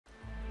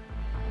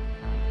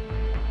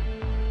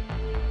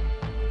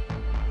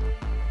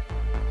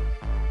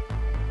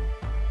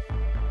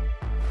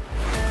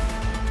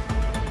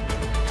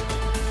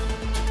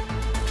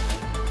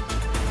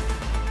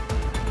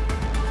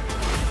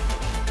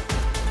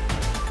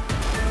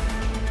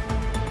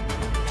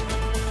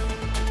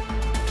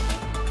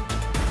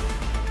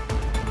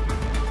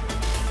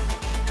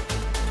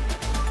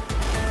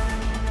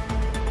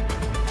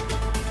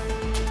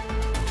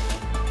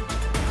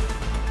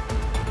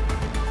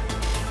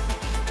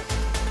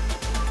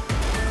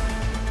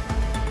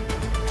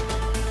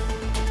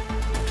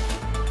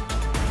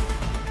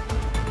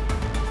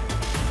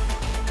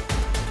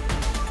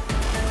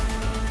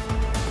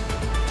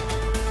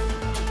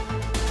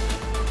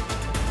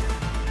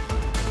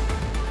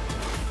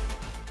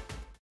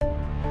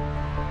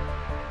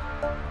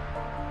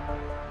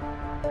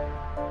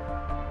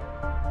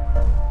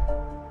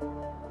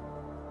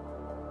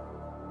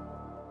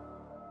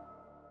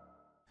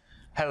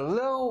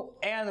Hello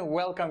and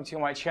welcome to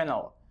my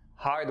channel,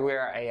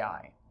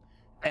 Hardware.ai.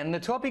 And the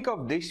topic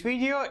of this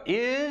video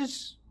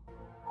is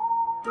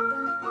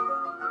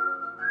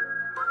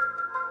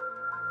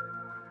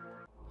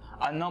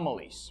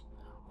anomalies,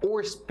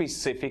 or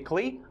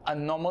specifically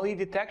anomaly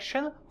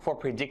detection for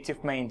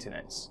predictive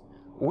maintenance.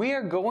 We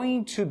are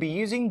going to be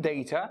using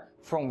data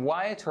from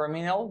Wio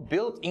Terminal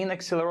built-in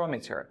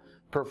accelerometer,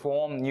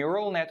 perform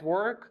neural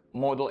network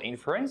model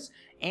inference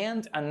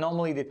and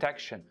anomaly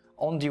detection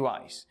on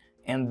device,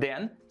 and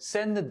then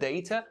send the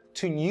data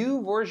to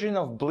new version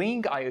of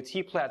Blynk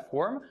IoT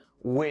platform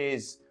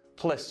with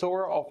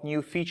plethora of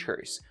new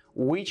features,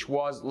 which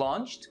was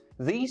launched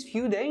these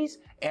few days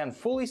and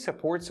fully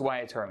supports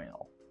Wio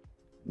Terminal.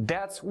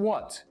 That's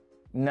what.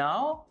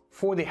 Now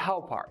for the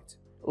how part.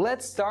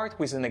 Let's start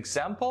with an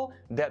example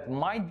that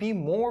might be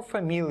more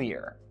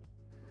familiar.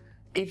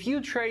 If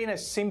you train a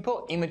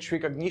simple image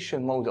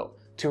recognition model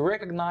to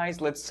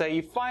recognize, let's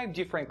say, 5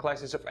 different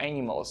classes of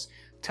animals: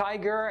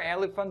 tiger,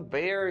 elephant,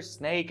 bear,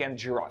 snake and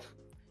giraffe,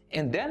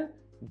 and then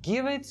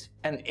give it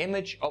an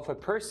image of a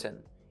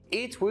person,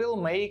 it will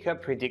make a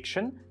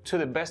prediction to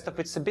the best of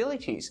its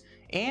abilities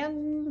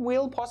and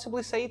will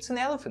possibly say it's an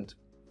elephant.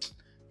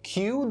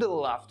 Cue the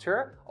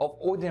laughter of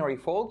ordinary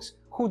folks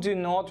who do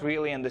not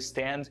really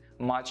understand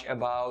much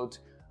about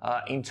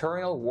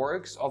internal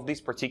works of this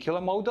particular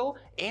model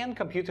and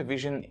computer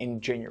vision in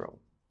general.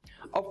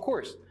 Of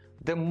course,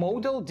 the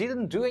model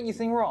didn't do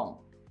anything wrong.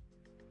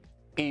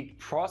 It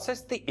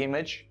processed the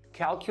image,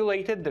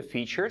 calculated the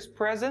features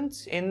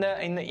present in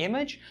the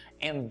image,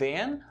 and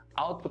then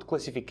output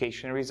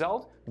classification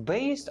result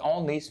based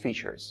on these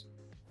features.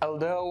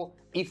 Although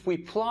if we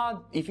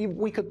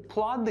could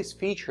plot these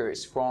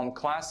features from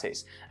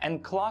classes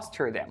and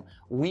cluster them,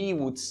 we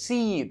would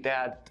see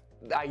that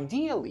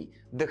ideally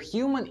the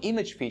human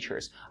image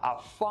features are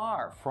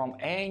far from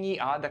any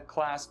other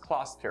class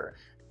cluster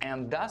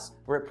and thus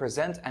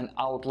represent an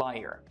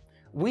outlier,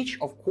 which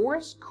of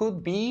course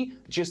could be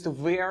just a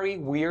very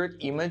weird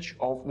image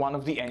of one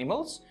of the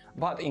animals,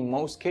 but in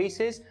most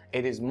cases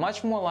it is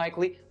much more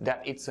likely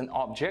that it's an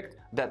object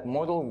that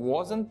model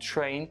wasn't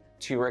trained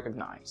to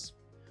recognize.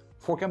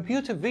 For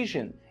computer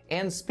vision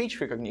and speech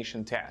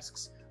recognition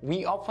tasks,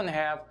 we often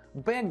have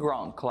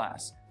background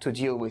class to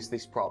deal with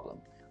this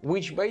problem,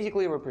 which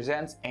basically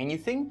represents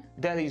anything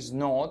that is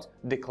not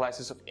the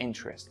classes of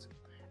interest.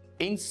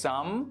 In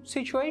some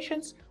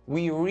situations,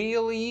 we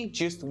really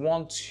just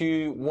want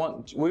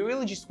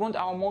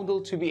our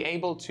model to be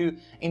able to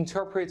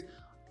interpret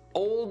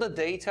all the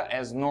data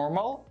as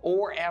normal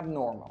or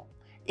abnormal.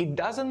 It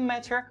doesn't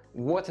matter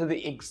what are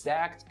the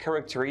exact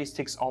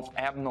characteristics of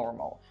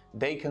abnormal.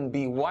 They can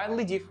be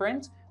wildly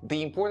different.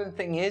 The important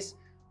thing is,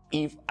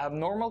 if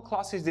abnormal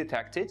class is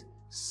detected,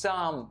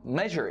 some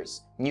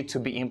measures need to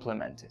be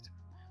implemented.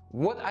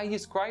 What I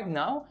describe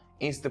now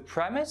is the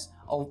premise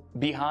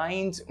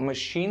behind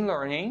machine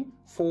learning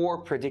for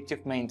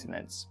predictive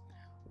maintenance.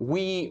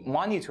 We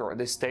monitor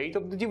the state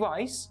of the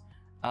device,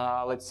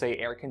 let's say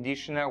air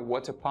conditioner,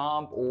 water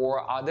pump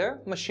or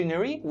other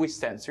machinery with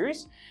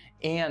sensors,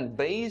 and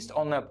based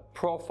on a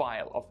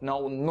profile of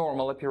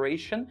normal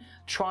operation,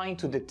 trying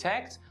to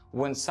detect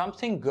when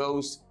something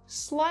goes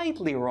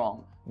slightly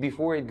wrong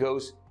before it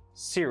goes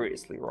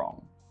seriously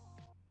wrong.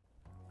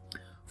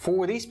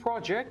 For this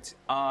project,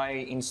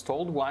 I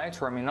installed Wio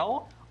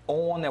Terminal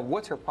on a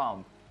water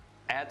pump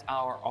at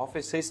our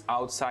offices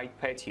outside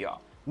patio,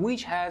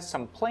 which has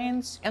some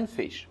plants and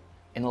fish,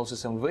 and also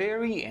some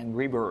very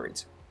angry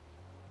birds.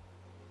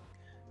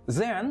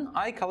 Then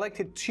I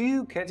collected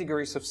 2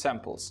 categories of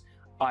samples: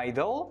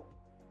 idle,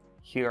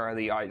 here are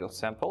the idle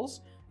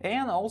samples,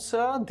 and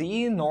also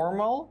the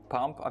normal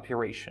pump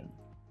operation.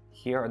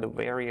 Here are the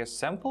various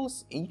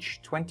samples,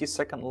 each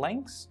 20-second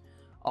lengths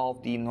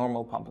of the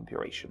normal pump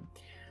operation.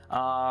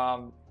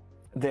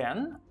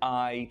 Then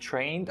I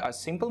trained a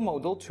simple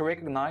model to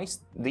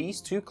recognize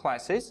these 2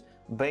 classes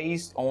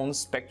based on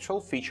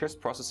spectral features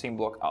processing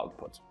block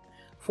output.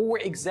 For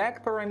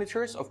exact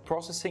parameters of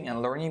processing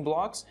and learning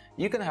blocks,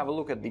 you can have a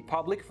look at the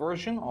public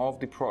version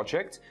of the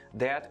project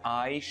that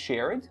I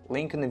shared,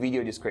 link in the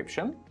video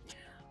description.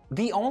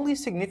 The only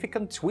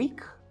significant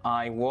tweak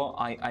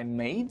I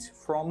made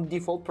from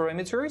default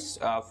parameters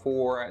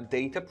for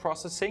data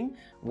processing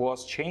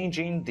was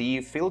changing the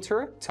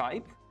filter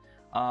type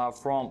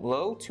from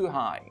low to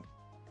high.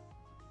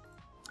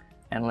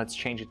 And let's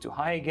change it to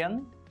high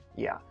again.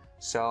 Yeah,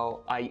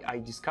 so I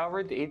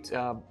discovered it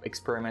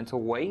experimental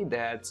way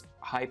that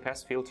high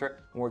pass filter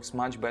works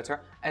much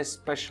better,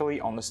 especially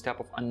on the step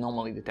of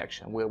anomaly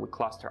detection where we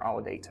cluster our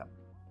data.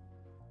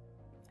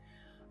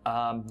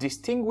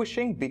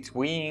 Distinguishing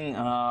between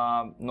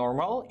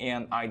normal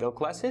and idle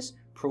classes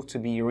proved to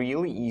be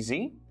really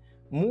easy.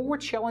 More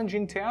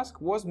challenging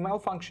task was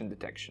malfunction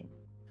detection.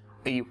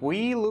 If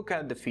we look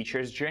at the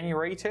features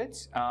generated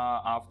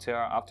after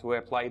we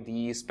apply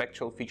the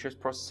spectral features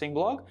processing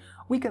block,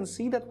 we can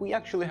see that we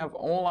actually have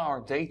all our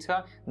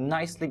data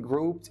nicely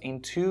grouped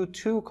into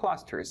 2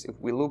 clusters. If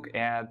we look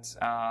at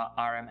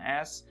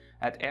RMS,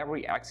 at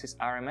every axis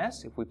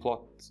RMS, if we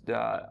plot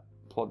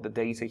the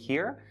data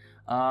here,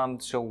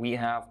 So we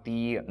have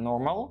the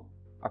normal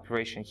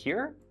operation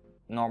here,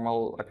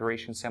 normal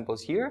operation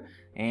samples here,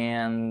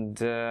 and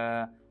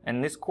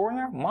in this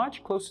corner,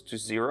 much closer to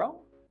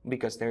 0,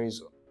 because there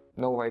is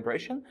no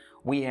vibration,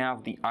 we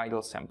have the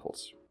idle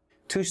samples.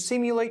 To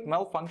simulate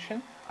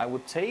malfunction, I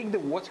would take the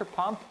water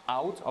pump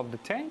out of the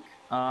tank,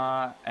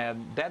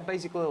 and that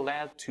basically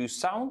led to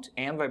sound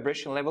and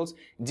vibration levels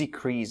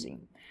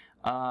decreasing.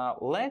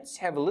 Let's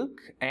have a look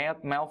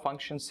at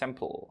malfunction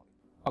sample.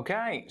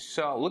 Okay,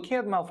 so looking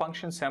at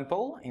malfunction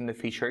sample in the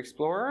Feature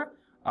Explorer,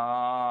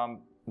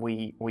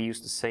 we use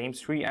the same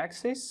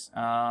 3-axis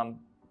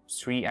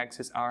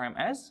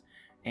RMS,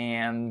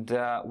 and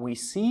we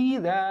see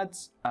that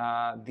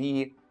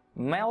the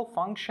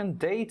malfunction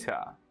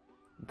data,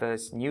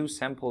 this new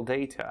sample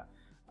data,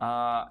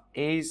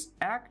 is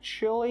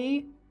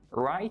actually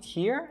right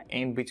here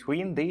in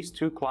between these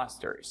two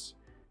clusters.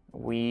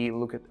 We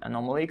look at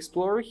Anomaly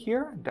Explorer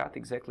here, that's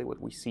exactly what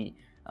we see.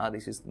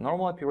 This is the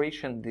normal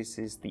operation, this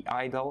is the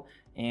idle,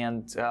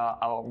 and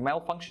our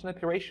malfunction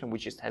operation,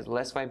 which just has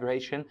less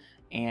vibration,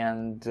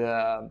 and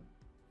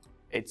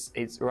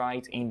it's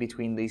right in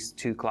between these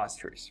two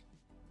clusters.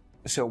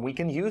 So we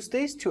can use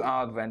this to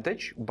our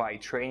advantage by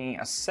training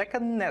a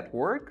second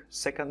network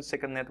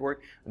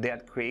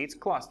that creates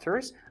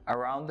clusters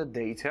around the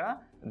data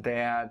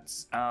that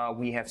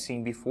we have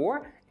seen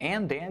before,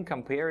 and then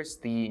compares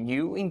the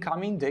new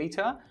incoming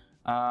data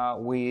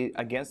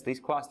against these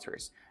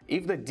clusters.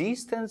 If the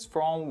distance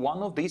from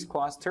one of these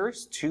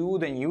clusters to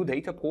the new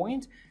data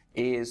point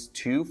is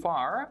too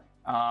far,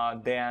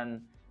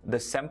 then the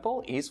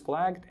sample is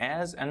flagged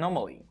as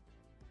anomaly.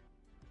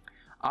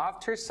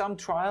 After some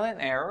trial and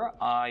error,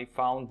 I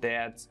found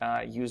that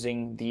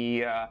using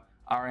the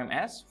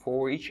RMS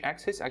for each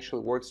axis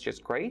actually works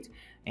just great,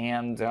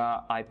 and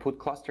I put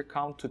cluster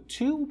count to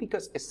 2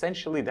 because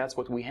essentially that's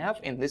what we have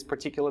in this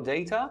particular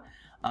data,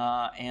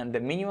 and the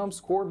minimum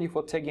score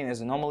before tagging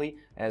as anomaly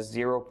as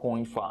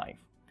 0.5.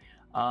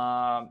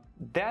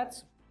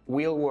 That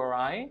will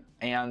vary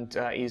and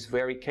is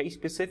very case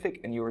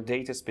specific and your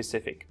data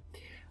specific.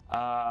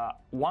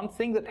 One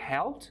thing that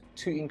helped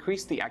to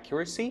increase the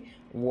accuracy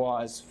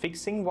was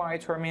fixing Wio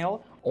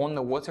Terminal on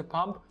the water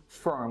pump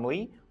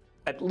firmly,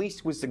 at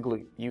least with the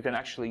glue. You can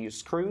actually use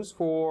screws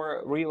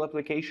for real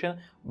application,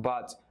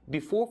 but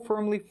before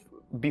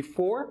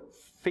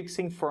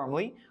fixing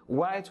firmly,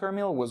 Wio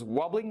Terminal was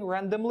wobbling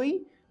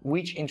randomly,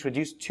 which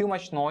introduced too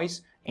much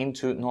noise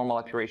into normal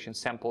operation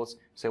samples,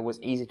 so it was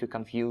easy to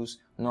confuse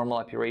normal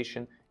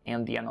operation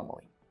and the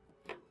anomaly.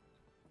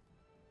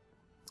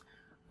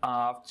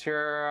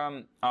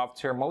 After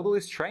model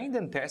is trained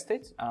and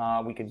tested,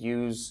 we could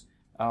use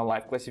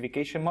live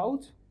classification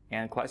mode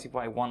and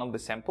classify one of the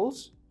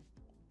samples.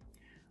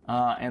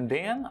 And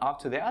then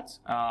after that,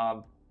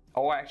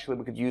 or actually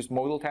we could use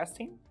model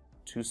testing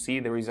to see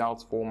the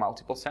results for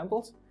multiple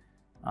samples.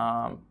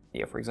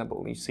 Yeah, for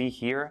example, you see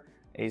here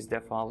is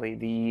definitely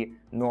the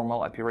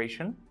normal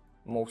operation,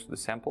 most of the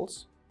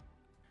samples.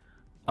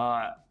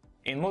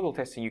 In model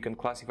testing, you can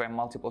classify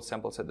multiple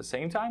samples at the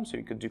same time, so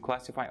you could do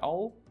classify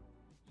all,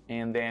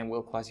 and then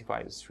we'll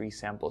classify the 3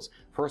 samples.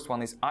 First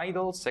one is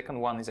idle, second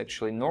one is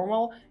actually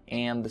normal,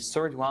 and the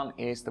third one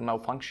is the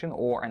malfunction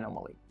or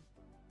anomaly.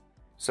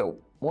 So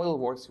model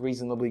works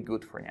reasonably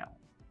good for now.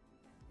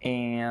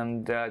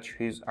 And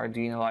choose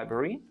Arduino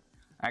library.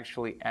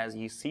 Actually, as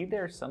you see,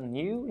 there are some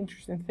new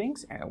interesting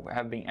things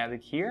have been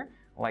added here,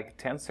 like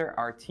Tensor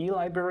RT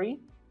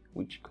library,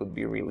 which could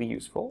be really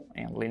useful,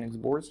 and Linux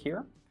boards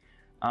here.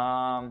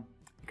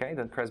 Okay,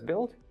 then press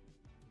build.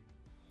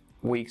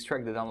 We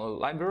extract the download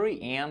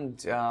library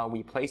and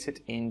we place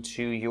it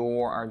into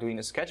your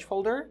Arduino sketch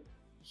folder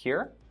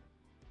here,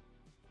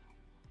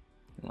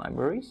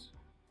 libraries.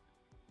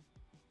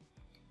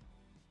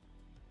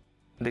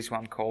 This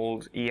one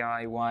called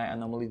EIY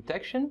Anomaly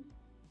Detection.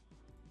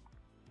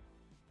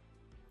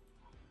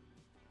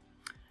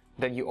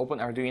 Then you open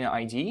Arduino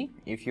IDE.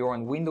 If you're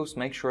on Windows,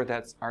 make sure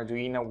that's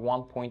Arduino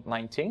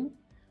 1.19.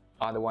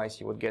 Otherwise,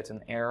 you would get an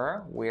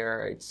error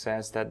where it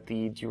says that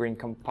during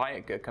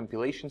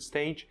compilation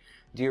stage,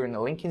 during the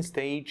linking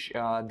stage,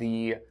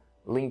 the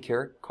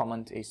linker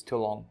comment is too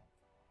long.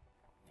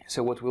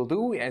 So what we'll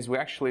do is we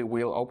actually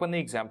will open the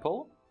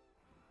example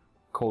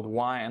called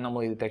Y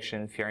Anomaly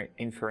Detection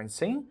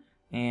Inferencing,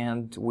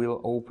 and we'll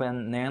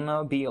open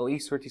Nano BLE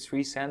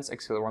 33 cents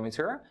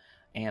accelerometer,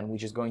 and we're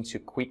just going to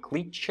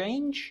quickly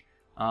change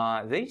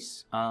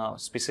this.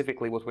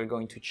 Specifically, what we're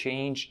going to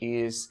change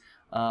is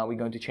we're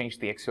going to change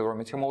the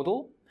accelerometer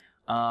model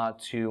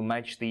to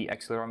match the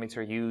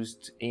accelerometer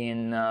used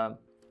in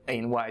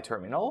Wio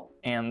Terminal,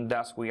 and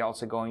thus we're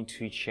also going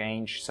to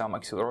change some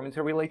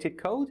accelerometer related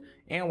code,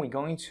 and we're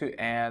going to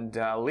add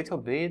a little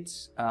bit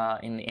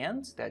in the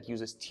end that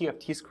uses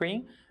TFT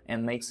screen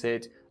and makes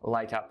it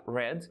light up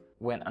red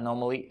when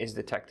anomaly is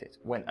detected,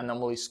 when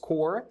anomaly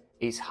score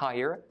is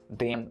higher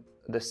than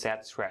the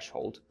set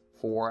threshold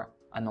for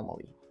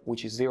anomaly,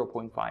 which is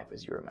 0.5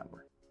 as you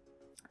remember.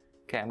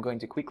 Okay, I'm going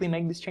to quickly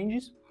make these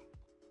changes.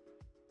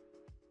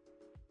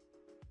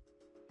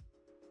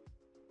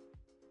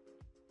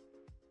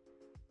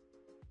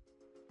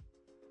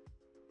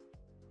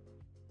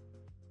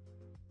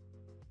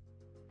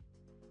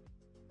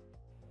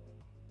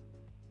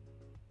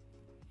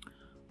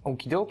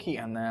 Okie dokie,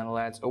 and then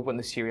let's open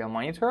the serial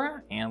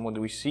monitor. And what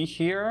do we see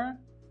here?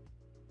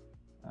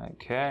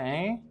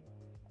 Okay.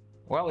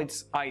 Well,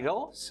 it's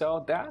idle,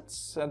 so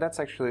that's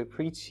actually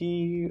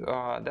pretty.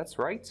 That's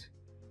right.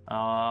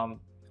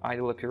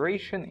 Idle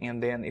operation,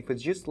 and then if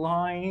it's just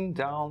lying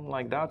down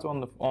like that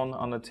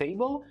on the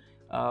table,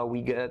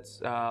 we get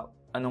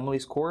anomaly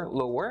score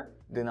lower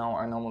than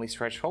our anomaly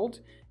threshold.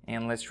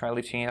 And let's try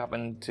lifting it up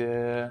and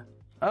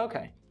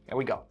okay, here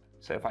we go.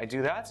 So if I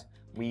do that,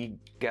 we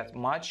get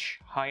much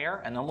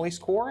higher anomaly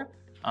score,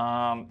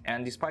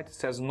 and despite it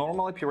says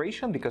normal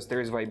operation because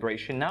there is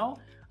vibration now,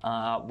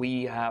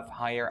 we have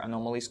higher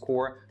anomaly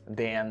score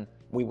than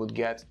we would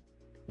get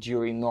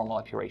during normal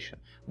operation.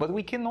 But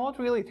we cannot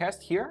really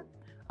test here,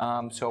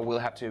 so we'll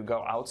have to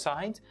go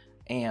outside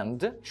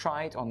and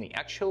try it on the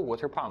actual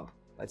water pump.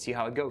 Let's see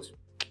how it goes.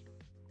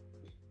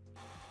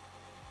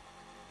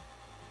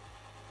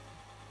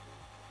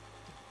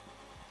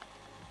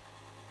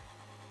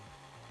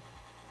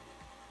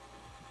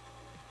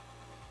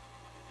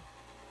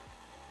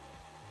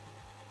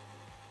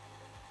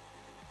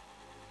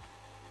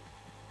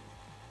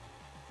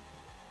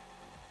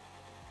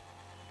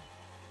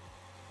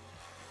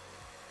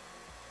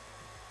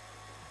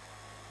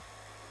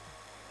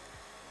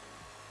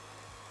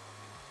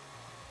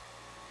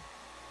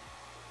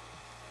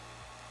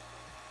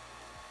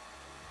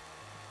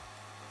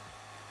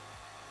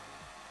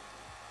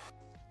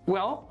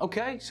 Well,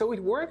 okay, so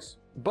it works,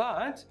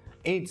 but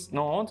it's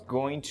not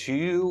going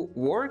to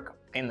work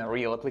in a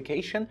real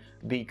application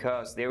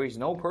because there is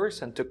no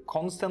person to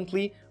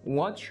constantly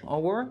watch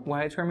over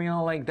Wio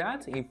Terminal like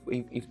that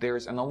if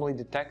there's anomaly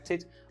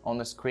detected on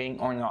the screen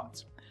or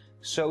not.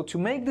 So to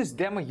make this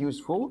demo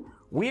useful,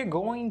 we are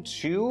going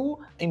to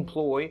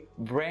employ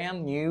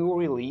brand new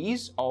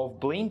release of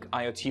Blynk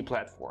IoT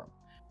platform.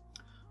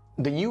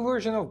 The new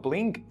version of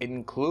Blynk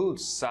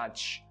includes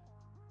such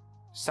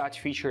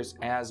features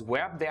as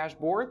web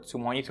dashboard to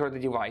monitor the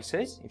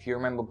devices. If you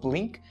remember,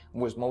 Blynk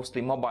was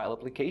mostly mobile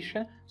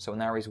application, so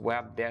now is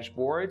web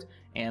dashboard,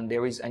 and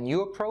there is a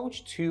new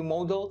approach to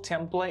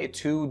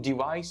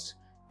device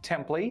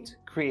template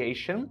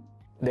creation.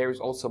 There is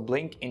also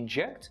Blynk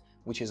Inject,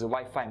 which is a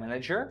Wi-Fi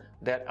manager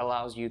that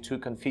allows you to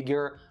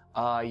configure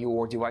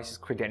your device's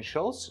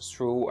credentials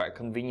through a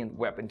convenient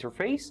web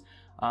interface.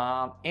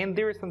 And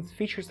there are some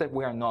features that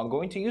we are not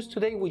going to use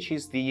today, which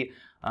is the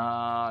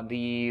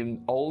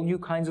all new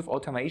kinds of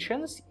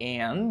automations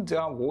and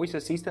voice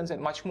assistants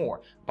and much more.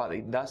 But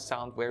it does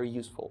sound very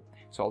useful,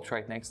 so I'll try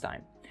it next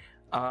time.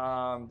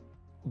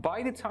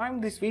 By the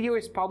time this video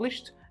is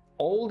published,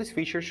 all these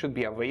features should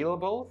be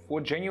available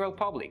for general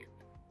public.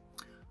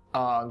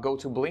 Go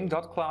to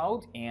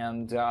blynk.cloud,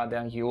 and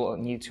then you'll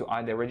need to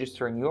either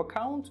register a new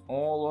account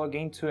or log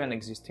into an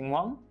existing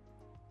one.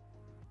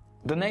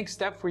 The next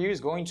step for you is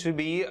going to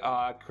be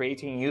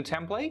creating a new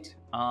template.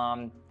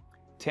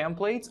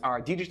 Templates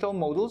are digital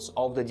models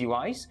of the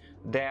device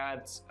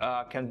that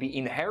can be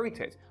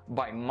inherited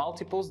by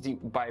multiple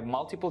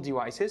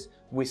devices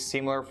with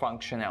similar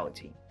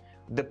functionality.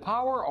 The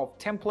power of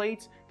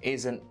templates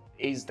is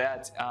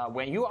that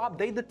when you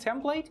update the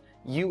template,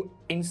 you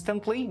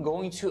instantly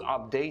going to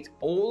update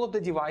all of the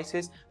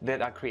devices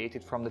that are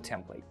created from the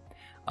template.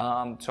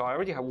 So I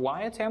already have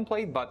Wio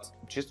template, but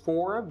just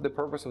for the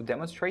purpose of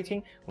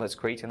demonstrating, let's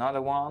create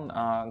another one.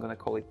 I'm gonna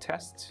call it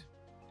test.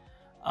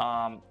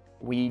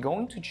 We're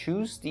going to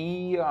choose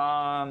the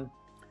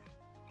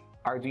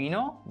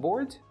Arduino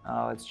board.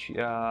 Let's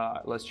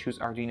choose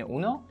Arduino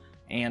Uno,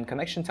 and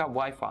connection tab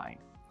Wi-Fi.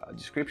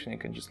 Description, you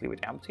can just leave it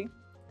empty.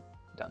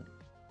 Done.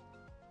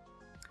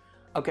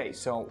 Okay,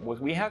 so what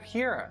we have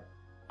here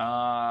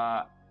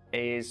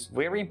is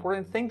very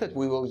important thing that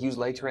we will use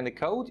later in the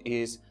code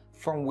is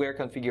firmware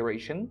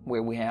configuration,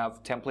 where we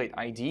have template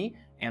ID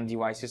and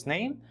device's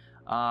name.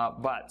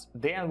 But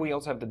then we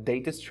also have the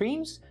data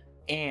streams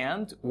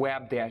and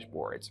web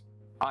dashboards.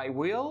 I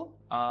will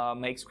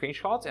make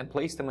screenshots and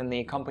place them in the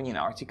accompanying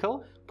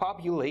article,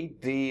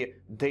 populate the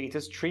data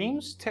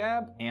streams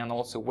tab and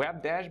also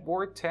web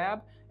dashboard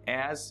tab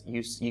as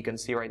you can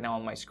see right now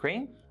on my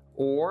screen,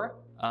 or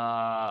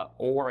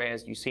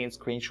as you see in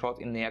screenshot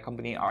in the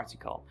accompanying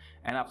article.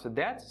 And after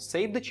that,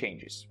 save the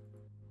changes.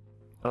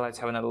 Let's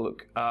have another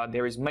look.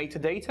 There is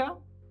metadata.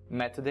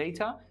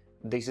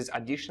 This is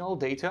additional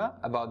data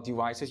about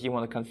devices you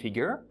want to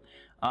configure.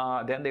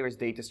 Then there is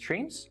data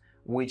streams,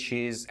 which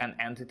is an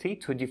entity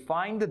to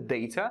define the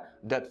data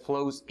that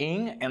flows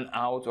in and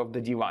out of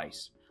the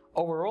device.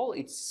 Overall,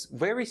 it's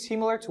very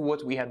similar to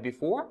what we had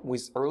before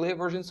with earlier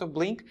versions of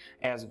Blynk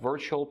as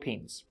virtual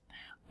pins.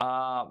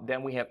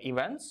 Then we have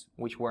events,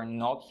 which we're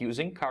not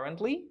using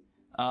currently.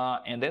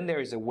 And then there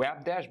is a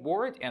web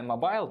dashboard and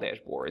mobile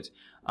dashboard.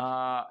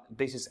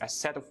 This is a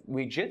set of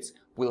widgets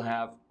we'll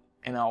have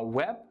in our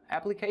web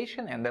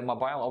application, and then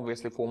mobile,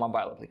 obviously, for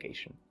mobile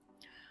application.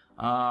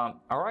 All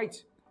right,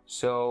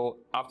 so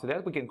after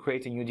that, we can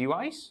create a new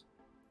device.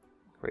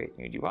 Create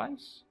new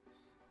device.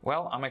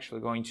 Well, I'm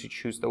actually going to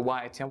choose the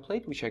Wio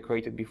template, which I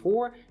created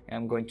before, and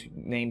I'm going to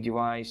name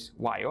device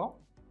Wio.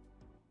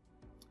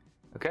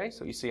 Okay,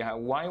 so you see I have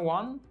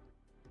Wio1,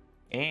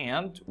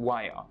 and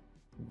Wio.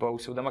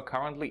 Both of them are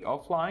currently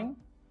offline.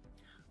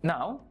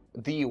 Now,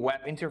 the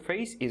web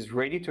interface is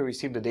ready to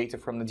receive the data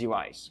from the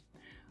device.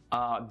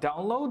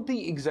 Download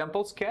the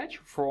example sketch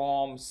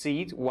from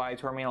Ceti Wio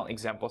Terminal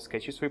example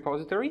sketches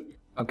repository.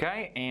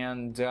 Okay,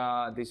 and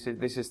this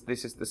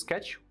is the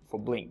sketch for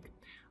Blynk.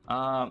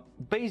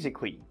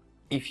 Basically,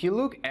 if you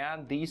look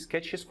at the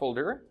sketches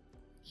folder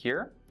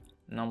here,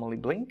 Anomaly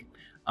Blynk,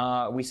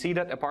 we see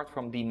that apart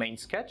from the main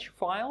sketch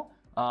file,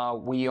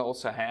 we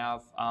also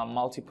have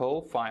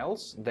multiple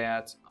files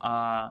that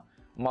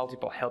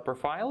multiple helper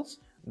files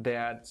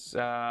that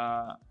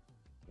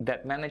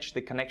manage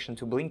the connection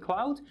to Blynk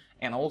Cloud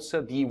and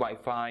also the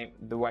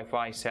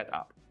Wi-Fi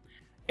setup.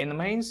 In the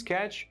main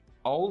sketch,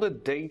 all the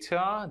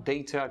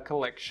data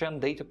collection,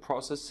 data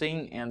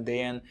processing, and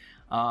then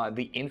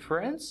the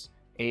inference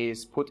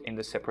is put in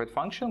the separate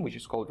function, which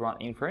is called run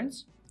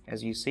inference.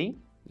 As you see,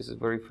 this is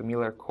very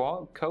familiar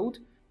code.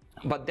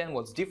 But then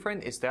what's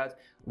different is that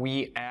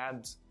we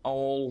add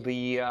all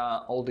the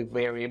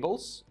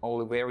variables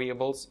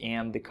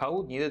and the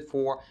code needed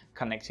for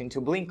connecting to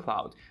Blynk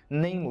Cloud.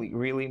 Namely,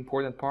 really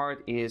important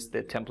part is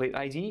the template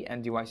ID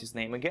and device's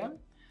name again.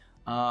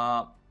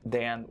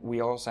 Then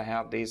we also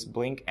have this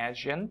Blynk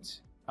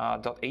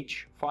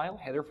agent.h file,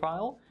 header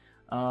file.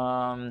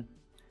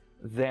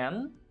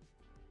 Then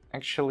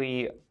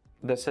actually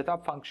the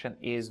setup function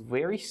is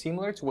very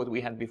similar to what we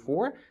had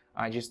before.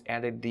 I just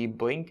added the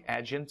Blynk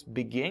agent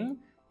begin,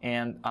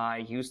 and I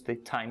used the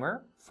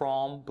timer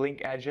from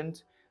Blynk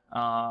agent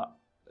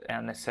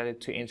and I set it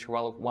to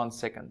interval of 1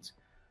 second.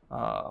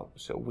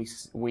 So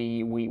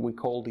we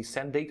call the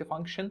send data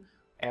function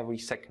every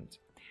second.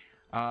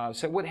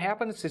 So what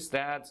happens is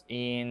that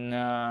in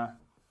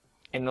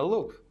the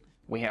loop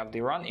we have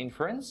the run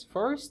inference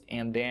first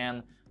and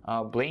then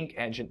Blynk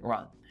agent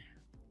run.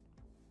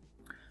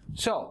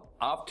 So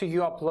after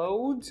you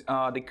upload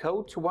the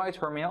code to Wio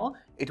Terminal,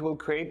 it will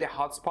create the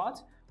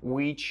hotspot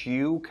which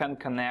you can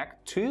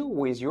connect to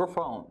with your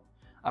phone.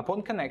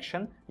 Upon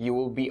connection, you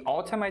will be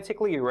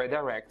automatically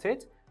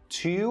redirected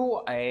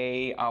to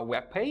a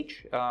web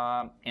page,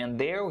 and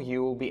there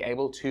you will be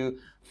able to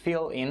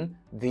fill in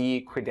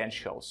the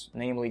credentials.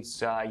 Namely,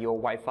 it's your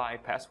Wi-Fi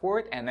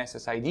password and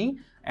SSID,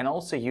 and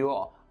also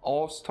your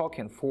OS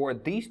token for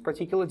this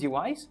particular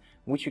device,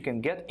 which you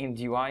can get in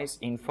Device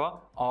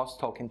Info OS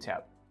token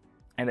tab.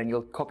 And then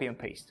you'll copy and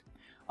paste.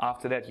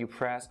 After that, you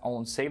press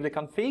on Save the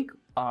config,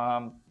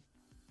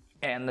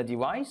 and the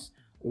device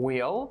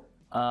will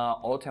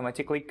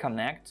automatically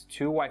connect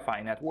to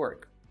Wi-Fi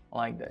network,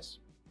 like this.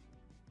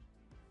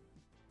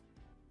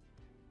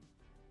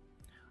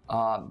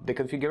 The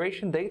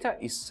configuration data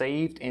is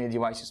saved in the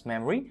device's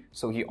memory,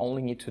 so you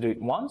only need to do it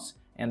once,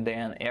 and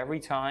then every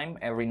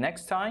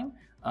next time,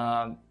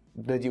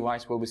 the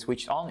device will be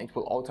switched on, it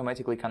will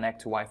automatically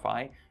connect to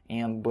Wi-Fi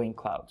and Blynk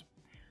Cloud.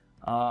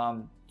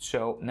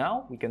 So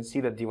now we can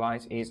see the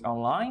device is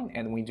online,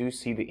 and we do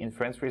see the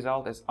inference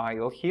result as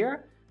idle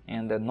here,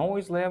 and the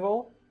noise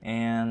level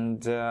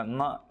and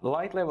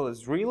light level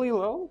is really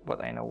low,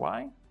 but I know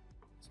why.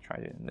 Let's try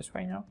it in this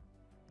way now.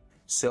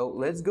 So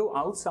let's go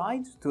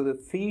outside to the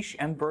fish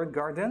and bird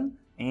garden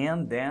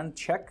and then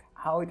check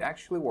how it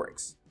actually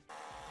works.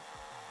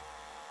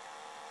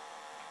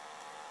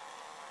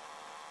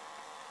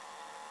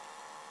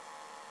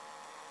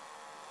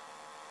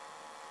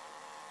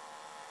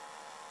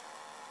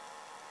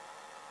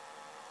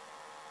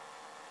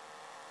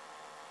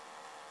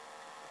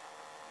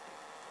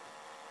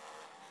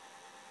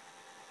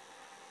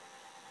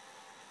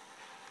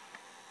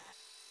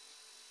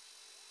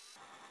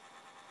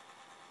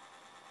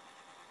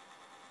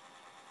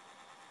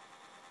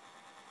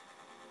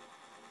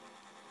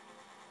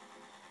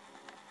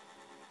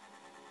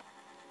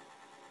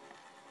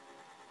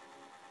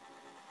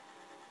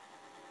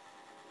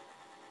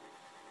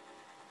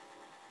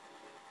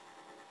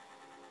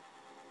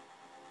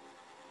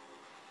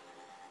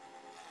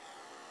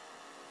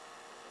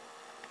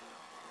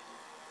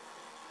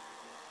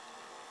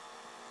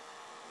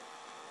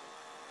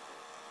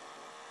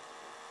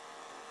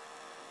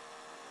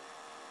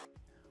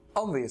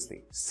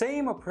 Obviously,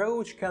 same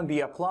approach can be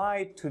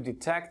applied to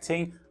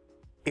detecting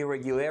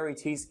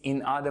irregularities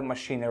in other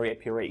machinery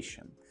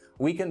operation.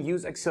 We can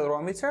use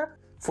accelerometer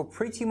for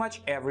pretty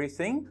much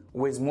everything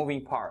with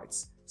moving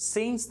parts,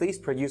 since these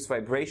produce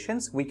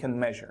vibrations we can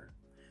measure.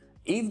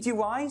 If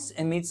device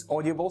emits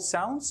audible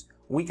sounds,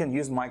 we can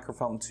use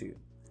microphone too.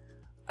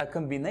 A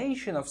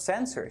combination of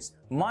sensors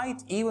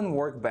might even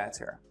work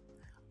better.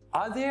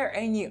 Are there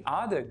any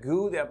other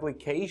good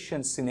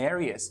application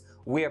scenarios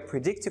where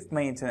predictive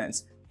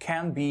maintenance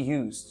can be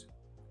used?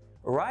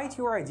 Write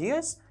your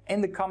ideas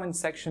in the comment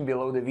section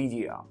below the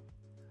video.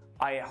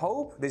 I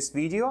hope this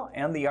video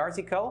and the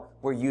article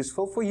were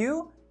useful for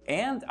you,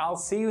 and I'll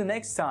see you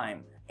next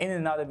time in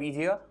another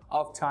video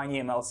of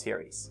TinyML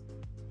series.